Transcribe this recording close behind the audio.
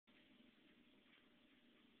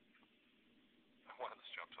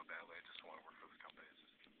so badly. I just want to work for this company. It's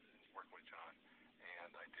just working with John.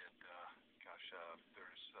 And I did,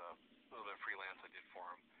 there's a little bit of freelance I did for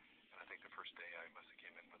him. And I think the first day I must have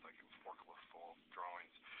came in with like a forklift full of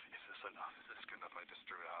drawings. Is this enough? Is this good enough? I just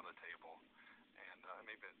threw it out on the table. And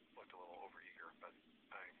maybe it looked a little overeager, but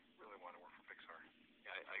I really want to work for Pixar.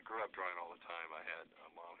 I grew up drawing all the time. I had a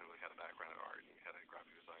mom who had a background in art and had a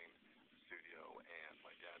graphic design studio, and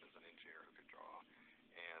my dad is an engineer who could draw.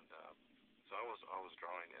 And so I was always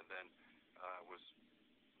drawing, and then I was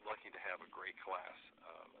lucky to have a great class,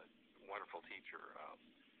 a wonderful teacher,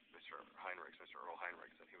 Mr. Earl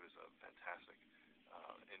Heinrichs, and he was a fantastic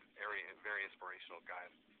and very inspirational guy.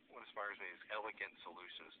 What inspires me is elegant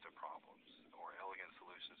solutions to problems, or elegant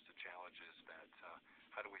solutions to challenges that,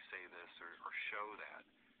 how do we say this or show that,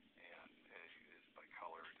 and it's by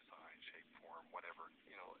color, design, shape, form, whatever.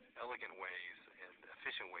 Elegant ways and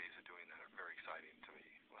efficient ways of doing that are very exciting to me.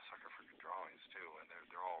 I'm a sucker for drawings, too, and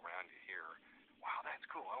they're all around you here. Wow, that's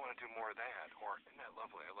cool. I want to do more of that. Or, isn't that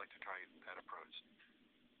lovely? I'd like to try that approach.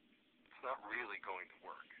 It's not really going to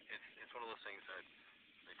work. It's one of those things that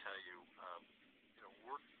they tell you,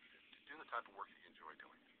 work, do the type of work that you enjoy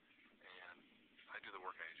doing.